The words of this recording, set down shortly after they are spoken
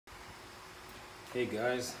Hey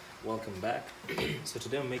guys, welcome back. So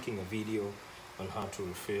today I'm making a video on how to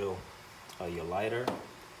refill your lighter.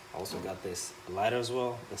 I also got this lighter as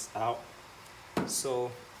well that's out.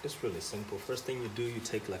 So it's really simple. First thing you do, you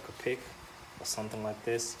take like a pick or something like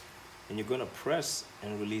this, and you're gonna press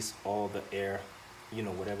and release all the air,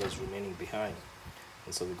 whatever is remaining behind.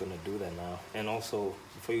 And so we're gonna do that now. And also,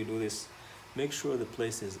 before you do this, make sure the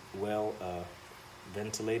place is well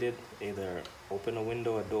ventilated. Either open a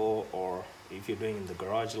window, a door, or if you're doing in the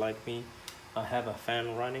garage like me, I have a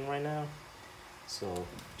fan running right now. So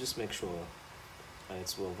just make sure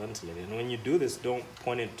it's well ventilated. And when you do this, don't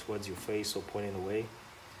point it towards your face or point it away.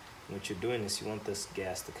 What you're doing is you want this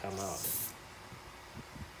gas to come out.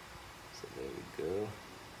 So there we go.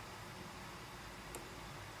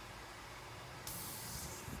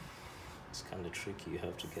 It's kind of tricky. You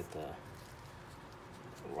have to get the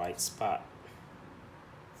right spot.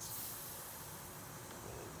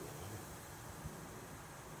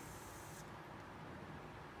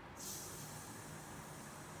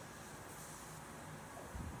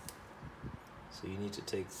 So you need to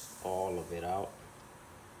take all of it out,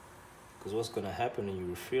 because what's going to happen when you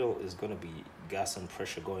refill is going to be gas and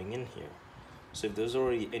pressure going in here. So if there's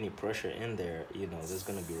already any pressure in there, there's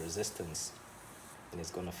going to be resistance and it's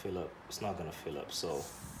going to fill up. It's not going to fill up. So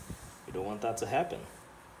you don't want that to happen.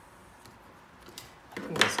 I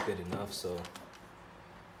think that's good enough. So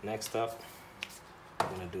next up,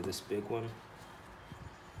 I'm going to do this big one.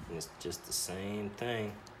 And it's just the same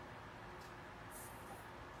thing.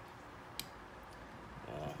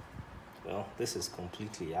 Well, this is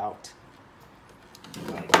completely out.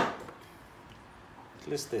 Like, at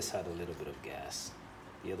least this had a little bit of gas.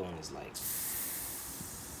 The other one is like,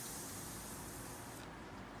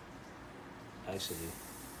 actually,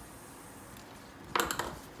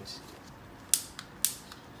 let's see.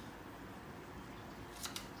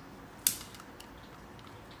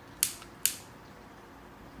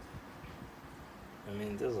 I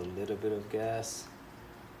mean, there's a little bit of gas,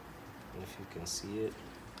 if you can see it.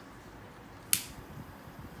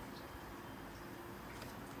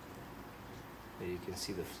 You can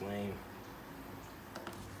see the flame,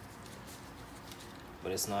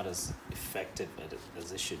 but it's not as effective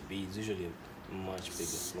as it should be. It's usually a much bigger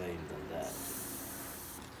flame than that.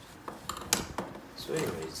 So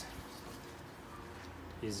anyways,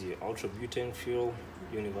 here's your ultra butane fuel.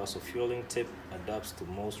 Universal fueling tip adapts to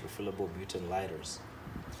most refillable butane lighters.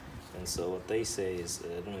 And so what they say is,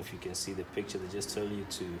 I don't know if you can see the picture, they just tell you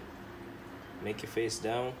to make your face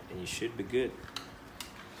down and you should be good.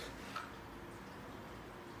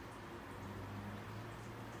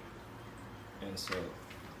 And so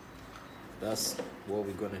that's what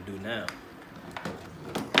we're gonna do now.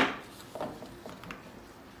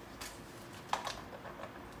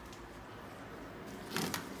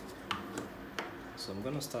 So I'm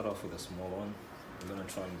gonna start off with a small one. I'm gonna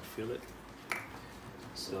try and fill it.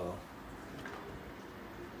 So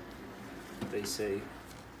they say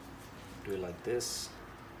do it like this.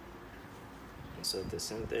 Insert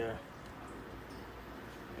this in there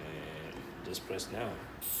and just press down.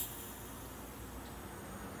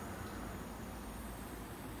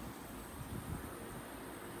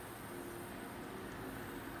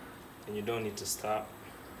 And you don't need to stop.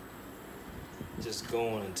 Just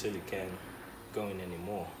go on until you can't go in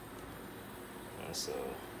anymore. And so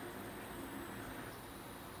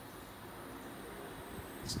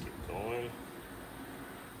let's keep going.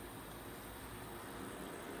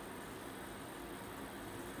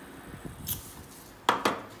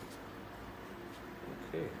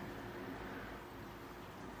 Okay.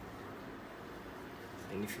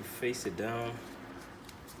 And if you face it down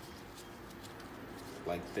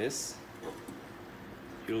like this,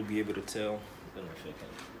 you'll be able to tell. I don't know if I can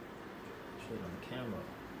show it on the camera.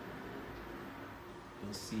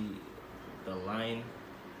 You'll see the line.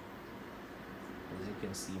 As you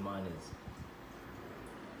can see, mine is.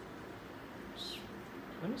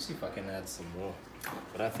 Let me see if I can add some more.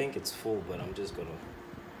 But I think it's full, but I'm just gonna.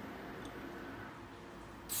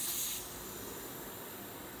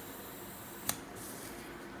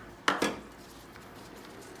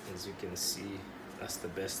 As you can see, that's the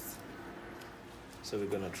best. So we're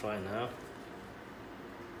gonna try now.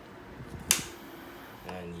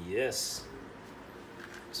 And yes,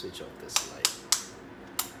 switch off this light.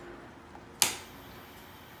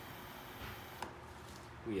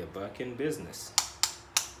 We are back in business.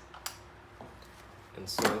 And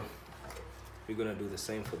so we're gonna do the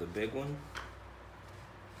same for the big one.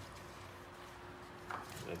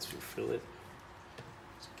 Let's refill it.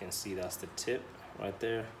 As you can see, that's the tip right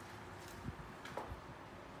there.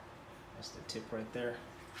 That's the tip right there.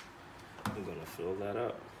 I'm gonna fill that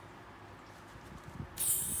up.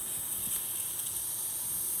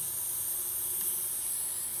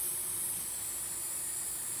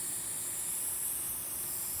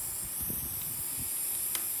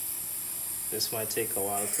 this might take a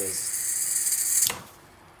while because,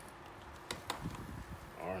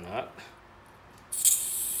 or not.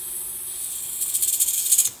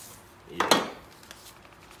 Yeah, I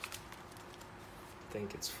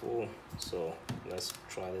think it's full, so let's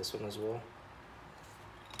try this one as well.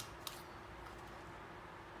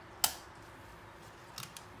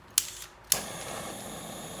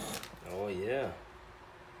 Oh yeah.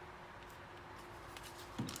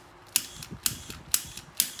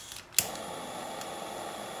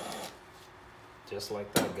 Just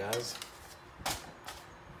like that, guys.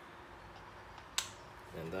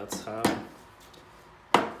 And that's how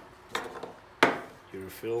you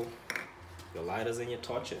refill your lighters and your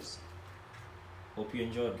torches. Hope you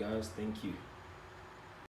enjoyed, guys. Thank you.